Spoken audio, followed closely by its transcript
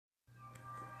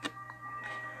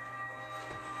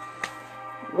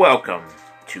Welcome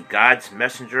to God's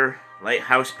Messenger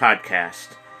Lighthouse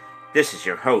Podcast. This is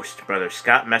your host, Brother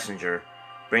Scott Messenger,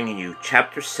 bringing you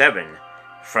Chapter 7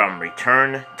 from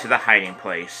Return to the Hiding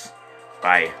Place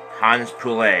by Hans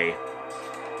Pouillet.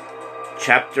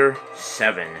 Chapter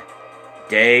 7,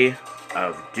 Day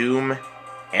of Doom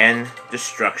and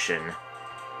Destruction.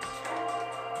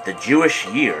 The Jewish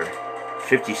year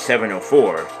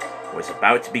 5704 was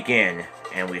about to begin,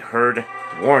 and we heard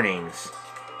warnings.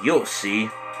 You'll see,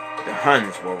 the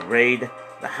Huns will raid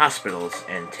the hospitals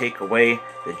and take away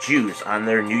the Jews on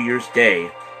their New Year's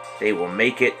Day. They will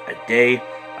make it a day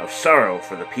of sorrow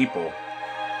for the people.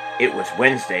 It was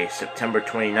Wednesday, September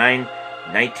 29,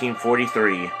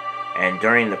 1943, and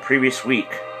during the previous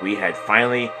week we had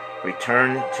finally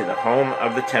returned to the home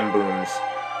of the Ten Booms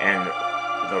and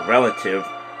the relative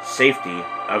safety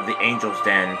of the Angel's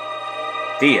Den.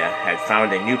 Thea had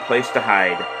found a new place to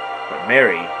hide, but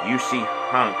Mary, Yusi,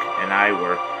 Hank, and I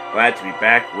were glad to be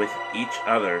back with each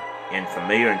other in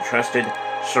familiar and trusted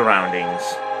surroundings.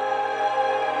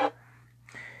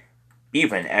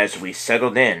 Even as we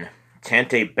settled in,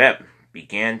 Tante Bep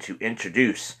began to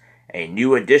introduce a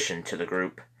new addition to the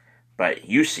group, but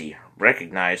Yusi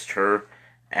recognized her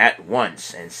at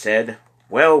once and said,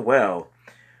 Well,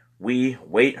 we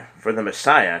wait for the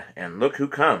Messiah, and look who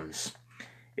comes.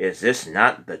 Is this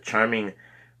not the charming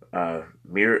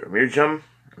Mirjam,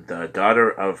 the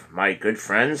daughter of my good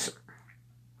friends?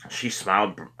 She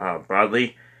smiled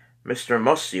broadly. Mr.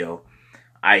 Mosio,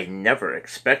 I never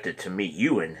expected to meet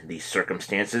you in these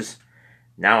circumstances.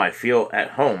 Now I feel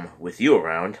at home with you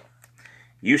around.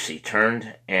 Yusi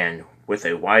turned, and with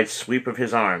a wide sweep of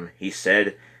his arm, he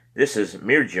said, This is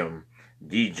Mirjam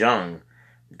Dijong,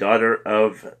 daughter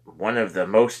of one of the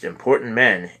most important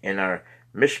men in our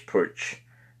Mishpurch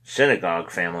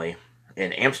synagogue family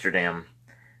in Amsterdam.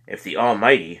 If the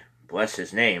Almighty, bless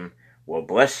his name, will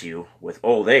bless you with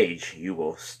old age, you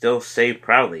will still say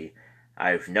proudly,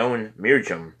 I've known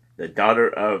Mirjam, the daughter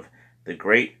of the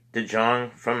great De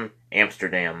Jong from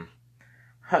Amsterdam.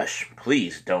 Hush,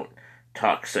 please don't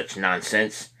talk such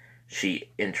nonsense,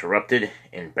 she interrupted,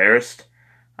 embarrassed.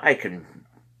 I can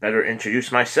better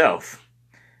introduce myself.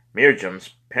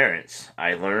 Mirjam's parents,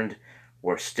 I learned,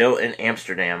 were still in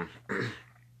Amsterdam.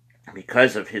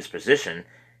 Because of his position,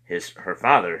 her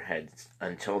father had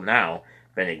until now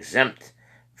been exempt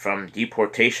from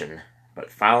deportation,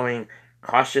 but following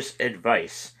cautious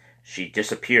advice, she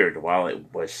disappeared while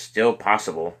it was still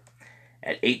possible.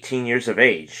 At 18 years of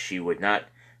age, she would not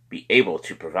be able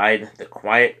to provide the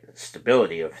quiet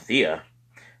stability of Thea,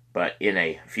 but in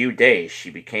a few days she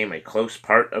became a close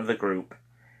part of the group.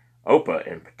 Opa,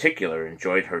 in particular,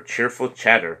 enjoyed her cheerful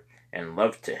chatter and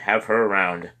loved to have her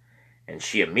around, and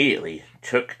she immediately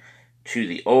took to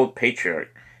the old patriarch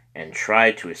and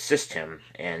tried to assist him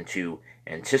and to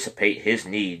anticipate his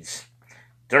needs.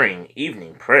 During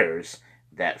evening prayers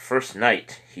that first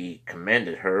night, he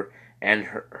commended her and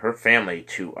her family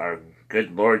to our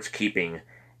good Lord's keeping,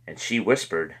 and she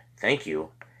whispered, Thank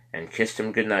you, and kissed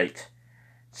him good night.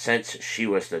 Since she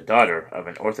was the daughter of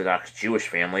an Orthodox Jewish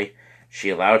family, she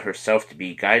allowed herself to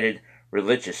be guided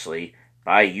religiously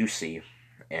by Yusi,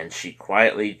 and she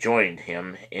quietly joined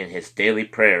him in his daily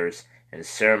prayers and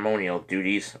ceremonial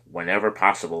duties whenever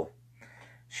possible.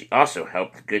 She also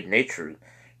helped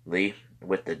good-naturedly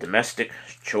with the domestic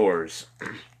chores.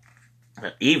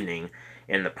 At evening,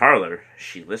 in the parlor,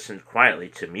 she listened quietly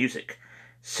to music,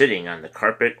 sitting on the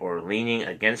carpet or leaning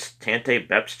against Tante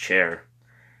Bep's chair.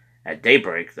 At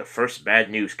daybreak, the first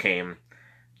bad news came.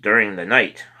 During the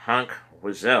night, Hank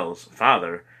Wiesel's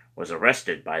father was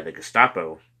arrested by the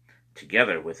Gestapo.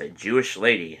 Together with a Jewish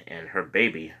lady and her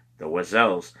baby, the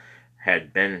Wiesels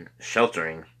had been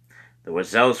sheltering. The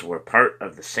Wiesels were part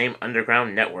of the same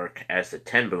underground network as the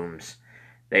Ten Booms.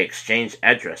 They exchanged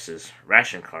addresses,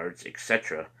 ration cards,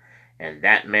 etc., and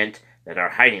that meant that our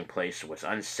hiding place was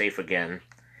unsafe again.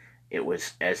 It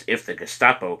was as if the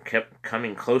Gestapo kept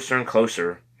coming closer and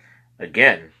closer.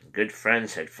 Again, good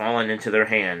friends had fallen into their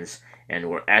hands and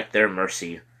were at their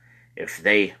mercy, if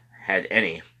they had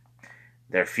any.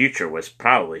 Their future was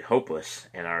probably hopeless,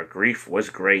 and our grief was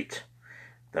great.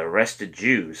 The arrested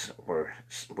Jews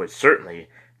would certainly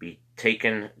be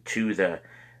taken to the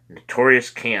notorious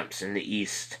camps in the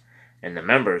East, and the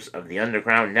members of the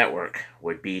underground network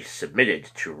would be submitted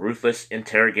to ruthless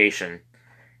interrogation.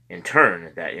 In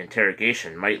turn, that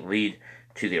interrogation might lead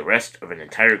to the arrest of an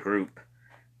entire group.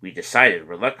 We decided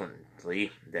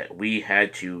reluctantly that we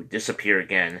had to disappear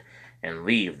again and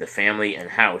leave the family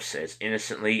and house as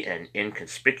innocently and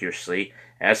inconspicuously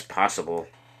as possible.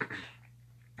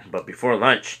 But before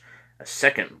lunch, a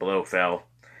second blow fell.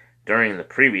 During the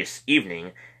previous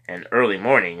evening, and early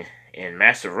morning, in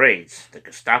massive raids, the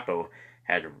Gestapo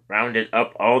had rounded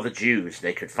up all the Jews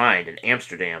they could find in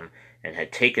Amsterdam and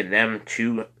had taken them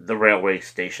to the railway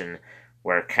station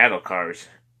where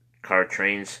car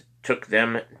trains took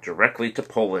them directly to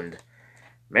Poland.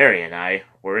 Mary and I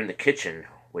were in the kitchen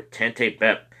with Tante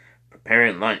Bep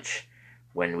preparing lunch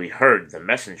when we heard the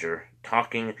messenger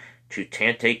talking to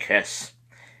Tante Kess.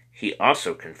 He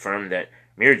also confirmed that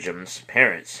Mirjam's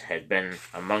parents had been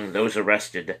among those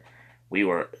arrested. We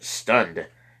were stunned.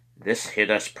 This hit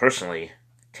us personally.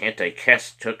 Tante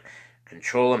Kess took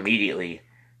control immediately.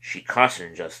 She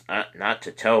cautioned us not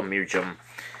to tell Mirjam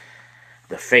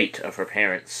the fate of her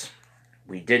parents.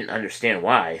 We didn't understand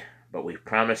why, but we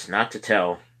promised not to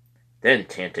tell. Then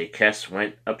Tante Kess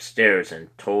went upstairs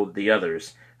and told the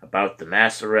others about the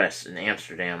mass arrests in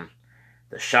Amsterdam.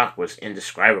 The shock was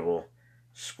indescribable.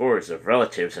 Scores of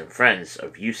relatives and friends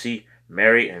of Jussi,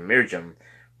 Mary, and Mirjam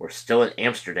were still in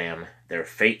Amsterdam, their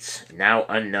fates now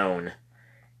unknown.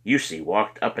 Jussi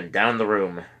walked up and down the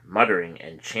room, muttering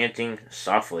and chanting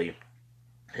softly,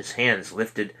 his hands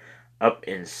lifted up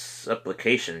in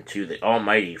supplication to the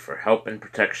Almighty for help and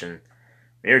protection.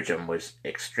 Mirjam was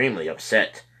extremely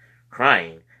upset.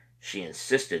 Crying, she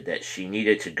insisted that she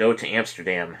needed to go to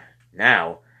Amsterdam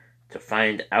now to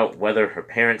find out whether her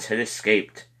parents had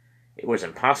escaped. It was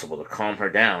impossible to calm her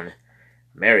down.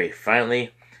 Mary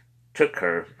finally took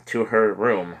her to her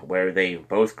room where they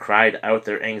both cried out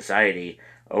their anxiety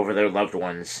over their loved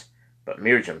ones, but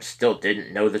Mirjam still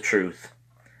didn't know the truth.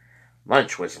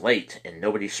 Lunch was late and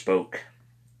nobody spoke.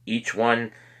 Each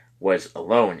one was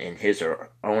alone in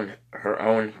her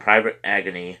own private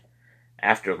agony.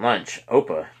 After lunch,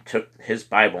 Opa took his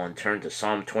Bible and turned to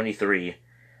Psalm 23.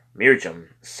 Mirjam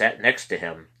sat next to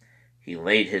him. He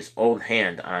laid his old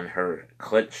hand on her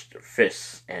clenched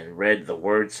fists and read the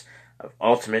words of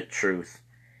ultimate truth.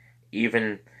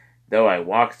 Even though I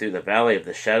walk through the valley of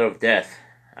the shadow of death,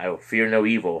 I will fear no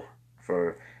evil,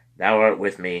 for thou art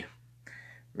with me.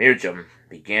 Mirjam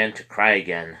began to cry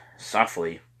again,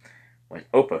 softly. When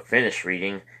Opa finished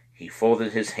reading, he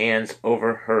folded his hands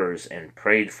over hers and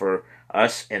prayed for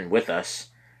us and with us,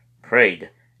 prayed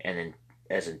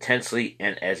as intensely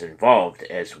and as involved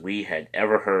as we had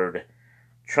ever heard.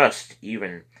 Trust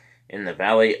even in the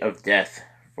valley of death,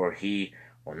 for he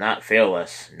will not fail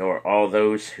us, nor all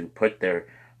those who put their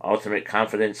ultimate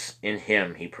confidence in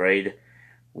him, he prayed.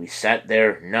 We sat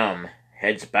there numb,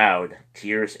 heads bowed,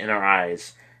 tears in our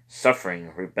eyes,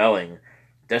 suffering, rebelling,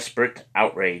 desperate,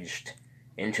 outraged.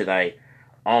 Into thy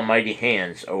almighty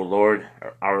hands, O Lord,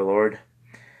 our Lord.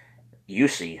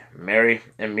 Jussi, Mary,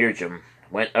 and Mirjam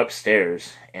went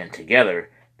upstairs, and together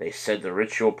they said the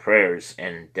ritual prayers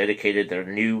and dedicated their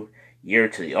new year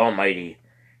to the Almighty.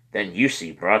 Then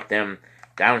Jussi brought them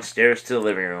downstairs to the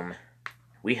living room.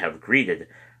 We have greeted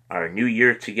our new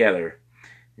year together.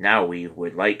 Now we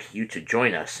would like you to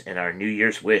join us in our New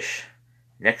Year's wish.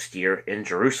 Next year in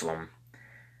Jerusalem.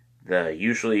 The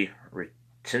usually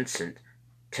reticent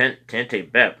Tante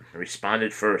Bep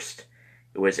responded first.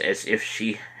 It was as if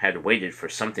she had waited for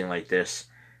something like this.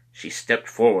 She stepped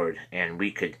forward, and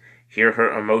we could hear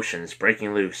her emotions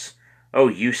breaking loose. Oh,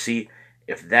 Jussi,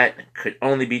 if that could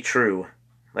only be true.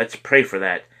 Let's pray for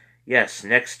that. Yes,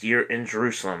 next year in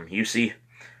Jerusalem, Jussi.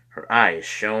 Her eyes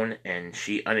shone, and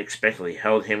she unexpectedly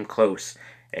held him close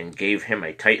and gave him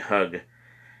a tight hug.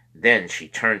 Then she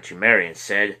turned to Mary and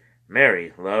said,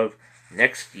 Mary, love,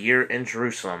 next year in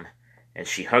Jerusalem. And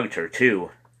she hugged her,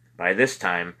 too. By this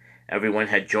time, everyone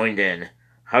had joined in,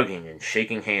 hugging and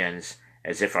shaking hands,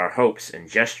 as if our hopes and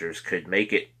gestures could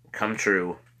make it come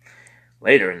true.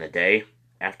 Later in the day,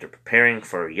 after preparing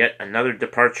for yet another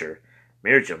departure,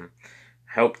 Mirjam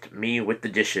helped me with the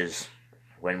dishes.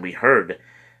 When we heard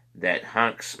that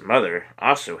Hank's mother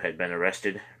also had been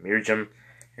arrested, Mirjam,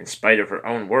 in spite of her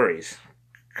own worries,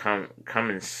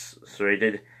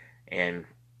 commiserated, and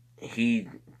he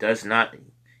does not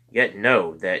yet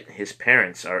know that his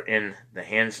parents are in the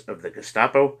hands of the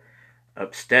Gestapo.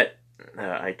 Upset,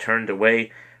 I turned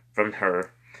away from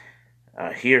her.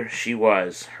 Here she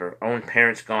was, her own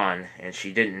parents gone, and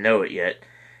she didn't know it yet.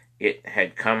 It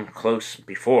had come close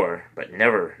before, but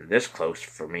never this close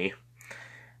for me.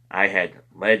 I had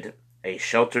led a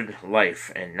sheltered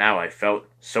life, and now I felt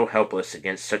so helpless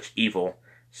against such evil,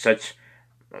 such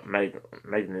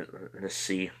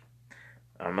malignancy.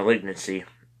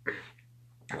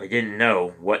 I didn't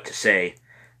know what to say,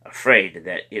 afraid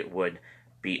that it would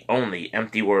be only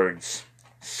empty words.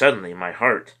 Suddenly my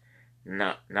heart,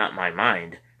 not my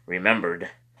mind, remembered.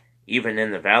 Even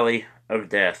in the valley of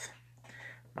death,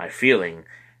 my feeling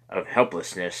of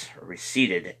helplessness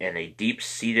receded and a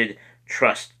deep-seated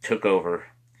trust took over.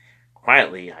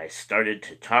 Quietly, I started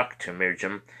to talk to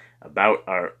Mirjam about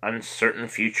our uncertain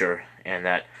future and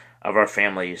that of our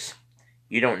families.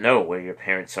 You don't know where your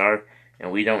parents are,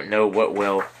 and we don't know what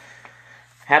will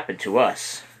happen to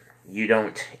us. You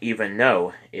don't even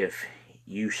know if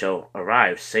you shall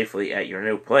arrive safely at your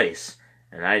new place,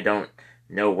 and I don't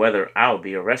know whether I'll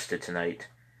be arrested tonight.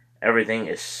 Everything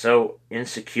is so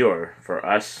insecure for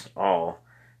us all.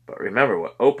 But remember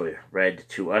what Opa read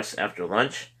to us after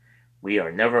lunch? We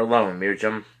are never alone,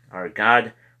 Mirjam. Our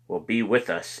God will be with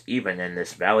us even in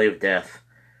this valley of death.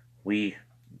 We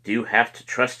do have to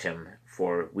trust him,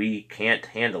 for we can't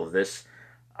handle this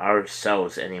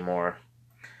ourselves anymore.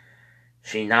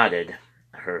 She nodded,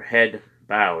 her head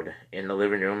bowed. In the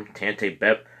living room, Tante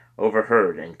Bep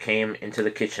overheard and came into the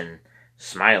kitchen,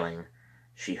 smiling.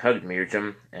 She hugged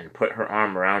Mirjam and put her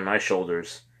arm around my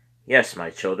shoulders. Yes, my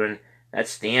children,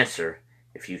 that's the answer.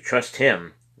 If you trust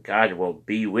him, God will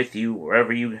be with you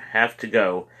wherever you have to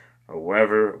go, or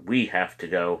wherever we have to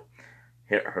go.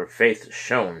 Her faith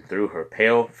shone through her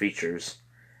pale features.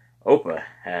 Opa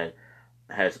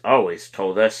has always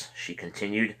told us, she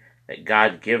continued, that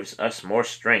God gives us more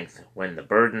strength when the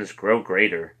burdens grow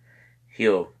greater.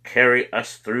 He'll carry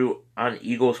us through on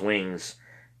eagle's wings,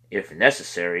 if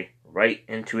necessary, right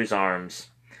into his arms.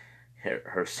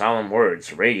 Her solemn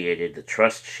words radiated the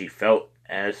trust she felt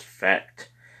as fact.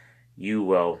 You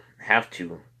will have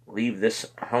to leave this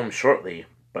home shortly,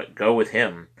 but go with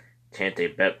him. Tante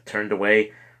Bep turned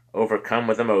away, overcome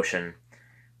with emotion.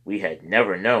 We had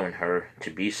never known her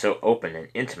to be so open and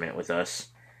intimate with us.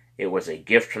 It was a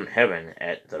gift from heaven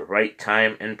at the right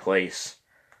time and place.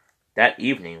 That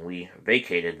evening we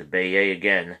vacated the Bayet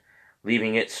again,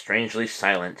 leaving it strangely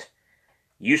silent.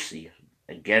 Yusi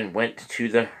again went to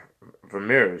the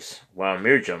Vermeers, while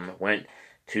Mirjam went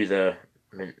to the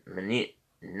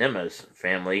Nemes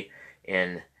family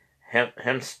in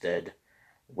Hempstead,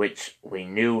 which we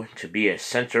knew to be a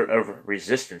center of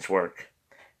resistance work.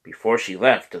 Before she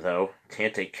left, though,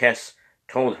 Tante Kess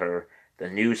told her the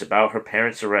news about her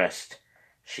parents' arrest.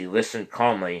 She listened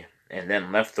calmly and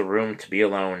then left the room to be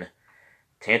alone.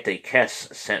 Tante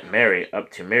Kess sent Mary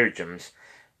up to Mirjam's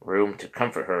room to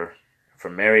comfort her, for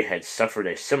Mary had suffered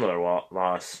a similar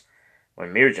loss.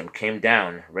 When Mirjam came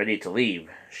down, ready to leave,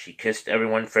 she kissed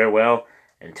everyone farewell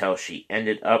until she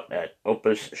ended up at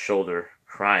Opa's shoulder,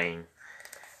 crying.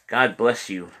 God bless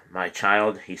you, my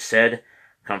child, he said,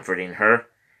 comforting her.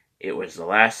 It was the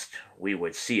last we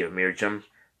would see of Mirjam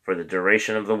for the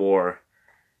duration of the war.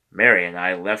 Mary and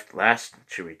I left last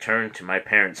to return to my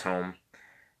parents' home.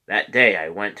 That day I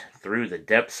went through the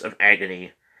depths of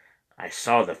agony. I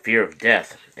saw the fear of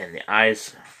death in the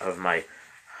eyes of my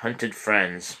hunted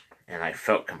friends, and I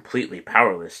felt completely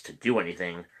powerless to do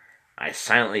anything. I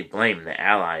silently blamed the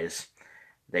Allies.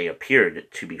 They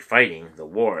appeared to be fighting the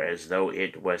war as though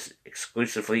it was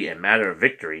exclusively a matter of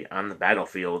victory on the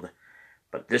battlefield.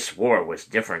 But this war was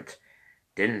different.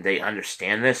 Didn't they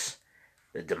understand this?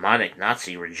 The demonic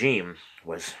Nazi regime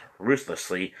was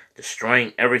ruthlessly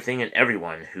destroying everything and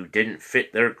everyone who didn't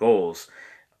fit their goals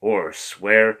or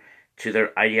swear to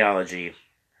their ideology.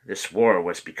 This war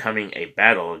was becoming a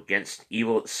battle against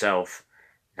evil itself,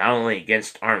 not only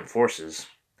against armed forces.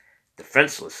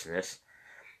 Defenselessness,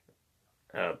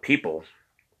 people,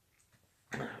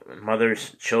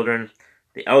 mothers, children,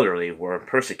 the elderly were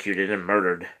persecuted and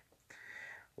murdered.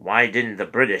 Why didn't the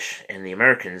British and the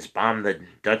Americans bomb the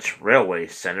Dutch railway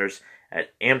centers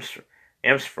at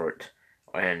Amersfoort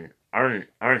and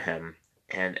Arnhem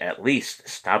and at least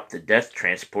stop the death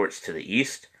transports to the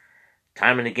east?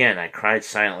 Time and again I cried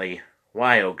silently,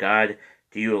 Why, O God,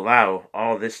 do you allow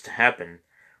all this to happen?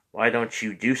 Why don't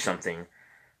you do something?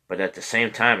 But at the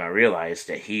same time I realized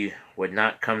that he would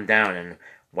not come down and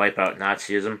wipe out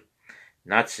Nazism.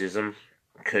 Nazism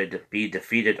could be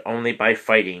defeated only by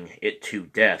fighting it to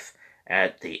death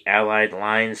at the Allied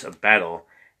lines of battle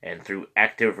and through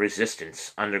active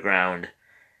resistance underground.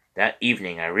 That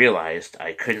evening I realized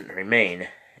I couldn't remain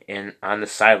on the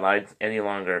sidelines any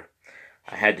longer.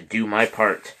 I had to do my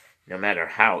part, no matter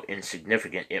how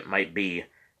insignificant it might be,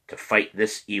 to fight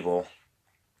this evil.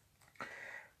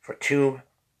 For 2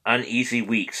 uneasy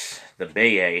weeks, the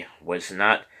Bayet was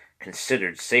not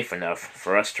considered safe enough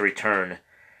for us to return.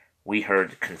 We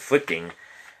heard conflicting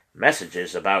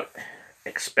messages about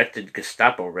expected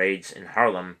Gestapo raids in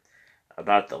Haarlem,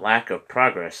 about the lack of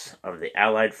progress of the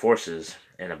Allied forces,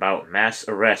 and about mass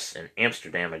arrests in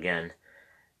Amsterdam again.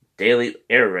 Daily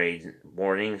air raid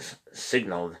warnings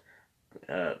signaled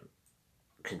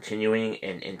continuing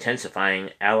and intensifying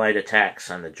Allied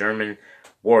attacks on the German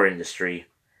war industry.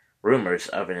 Rumors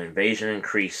of an invasion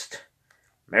increased.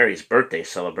 Mary's birthday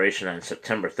celebration on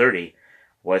September 30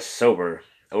 was sober,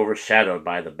 overshadowed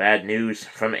by the bad news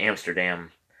from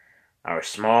Amsterdam. Our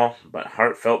small but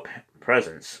heartfelt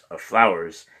presents of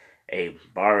flowers, a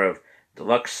bar of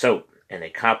deluxe soap, and a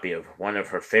copy of one of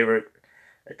her favorite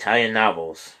Italian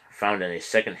novels, found in a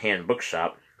second-hand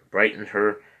bookshop, brightened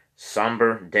her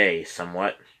somber day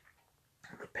somewhat.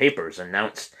 The papers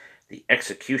announced the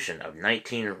execution of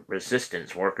 19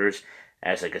 resistance workers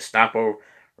as a Gestapo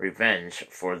revenge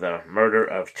for the murder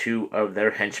of two of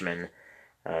their henchmen,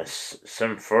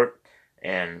 Simfort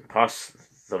and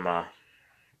Postthema.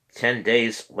 10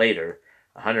 days later,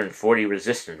 140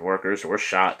 resistance workers were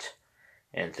shot,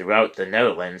 and throughout the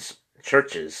Netherlands,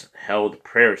 churches held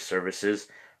prayer services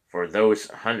for those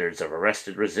hundreds of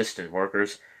arrested resistance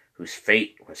workers whose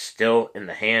fate was still in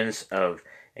the hands of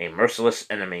a merciless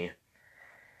enemy.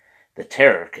 The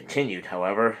terror continued,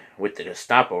 however, with the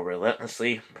Gestapo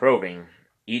relentlessly probing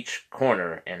each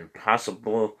corner and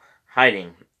possible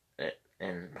hiding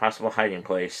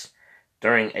place.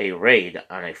 During a raid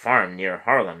on a farm near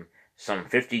Haarlem, some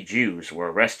 50 Jews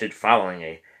were arrested following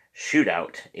a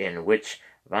shootout in which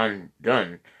Van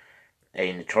Dun,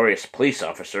 a notorious police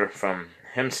officer from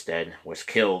Hempstead, was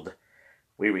killed.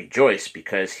 We rejoiced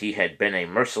because he had been a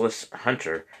merciless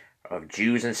hunter of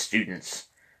Jews and students,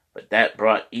 but that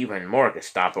brought even more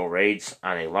Gestapo raids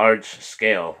on a large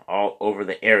scale all over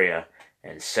the area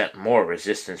and set more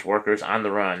resistance workers on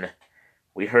the run.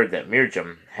 We heard that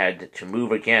Mirjam had to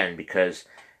move again because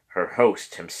her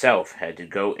host himself had to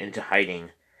go into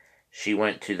hiding. She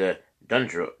went to the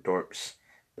Dundorps,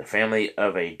 the family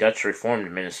of a Dutch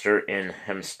Reformed minister in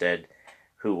Hempstead,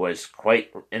 who was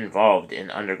quite involved in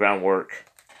underground work.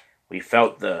 We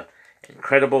felt the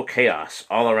incredible chaos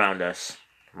all around us,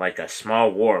 like a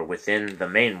small war within the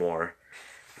main war.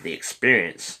 The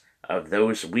experience of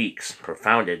those weeks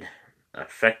profoundly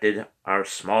affected our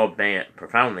small band,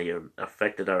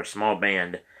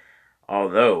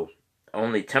 although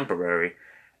only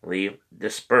temporarily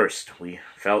dispersed. We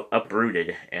felt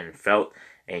uprooted and felt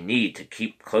a need to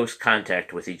keep close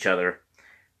contact with each other.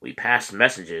 We passed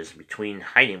messages between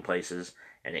hiding places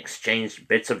and exchanged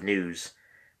bits of news.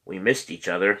 We missed each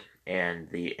other and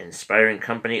the inspiring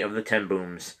company of the Ten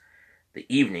Booms, the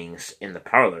evenings in the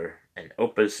parlor, and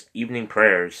Opa's evening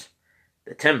prayers.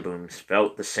 The Ten Booms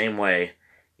felt the same way.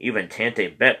 Even Tante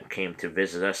Bet came to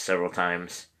visit us several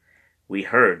times. We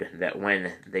heard that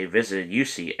when they visited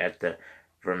Jussi at the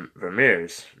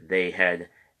Vermeers, they had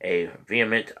a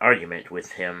vehement argument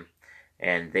with him,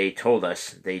 and they told us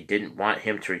they didn't want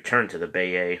him to return to the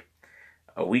Bay.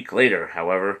 A week later,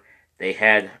 however, they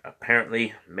had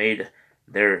apparently made up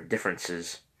their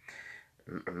differences,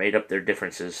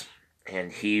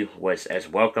 and he was as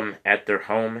welcome at their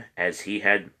home as he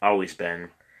had always been.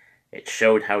 It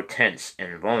showed how tense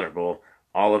and vulnerable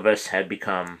all of us had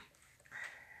become.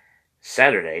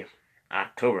 Saturday,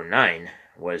 October 9,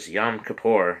 was Yom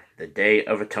Kippur, the Day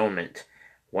of Atonement,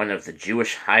 one of the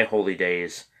Jewish high holy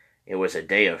days. It was a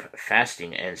day of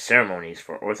fasting and ceremonies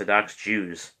for Orthodox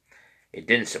Jews. It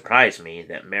didn't surprise me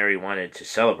that Mary wanted to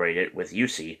celebrate it with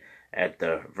Jussi at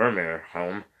the Vermeer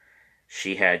home.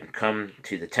 She had come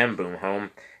to the Ten Boom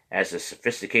home as a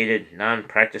sophisticated,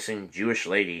 non-practicing Jewish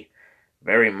lady,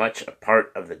 very much a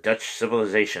part of the Dutch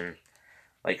civilization.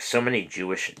 Like so many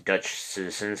Dutch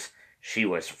citizens, she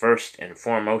was first and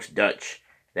foremost Dutch,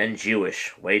 then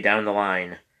Jewish, way down the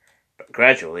line. But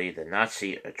gradually the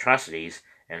Nazi atrocities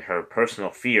and her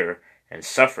personal fear and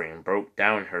suffering broke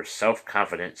down her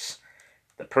self-confidence.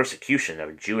 The persecution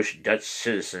of Jewish Dutch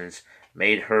citizens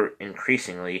made her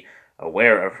increasingly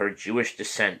aware of her Jewish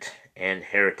descent and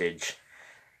heritage.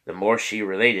 The more she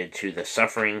related to the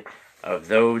suffering of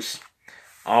those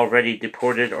already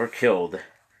deported or killed,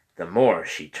 the more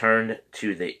she turned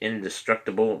to the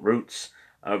indestructible roots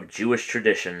of Jewish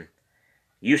tradition.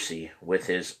 Jussi, with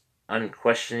his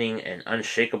unquestioning and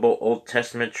unshakable Old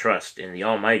Testament trust in the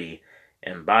Almighty,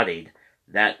 embodied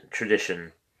that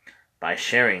tradition. By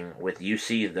sharing with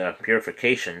Jussi the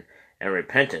purification and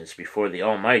repentance before the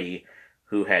Almighty,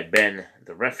 who had been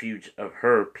the refuge of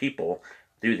her people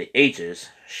through the ages,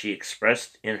 she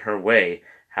expressed in her way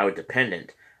how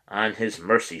dependent on his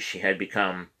mercy she had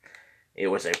become. It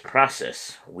was a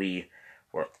process we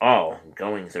were all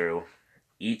going through,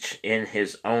 each in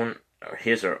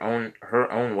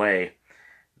her own way.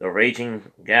 The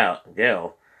raging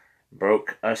gale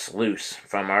broke us loose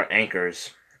from our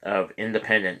anchors of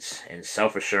independence and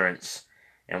self-assurance,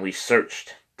 and we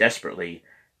searched desperately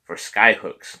for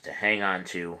skyhooks to hang on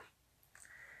to.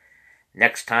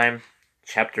 Next time,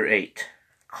 Chapter 8,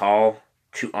 Call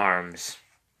to Arms.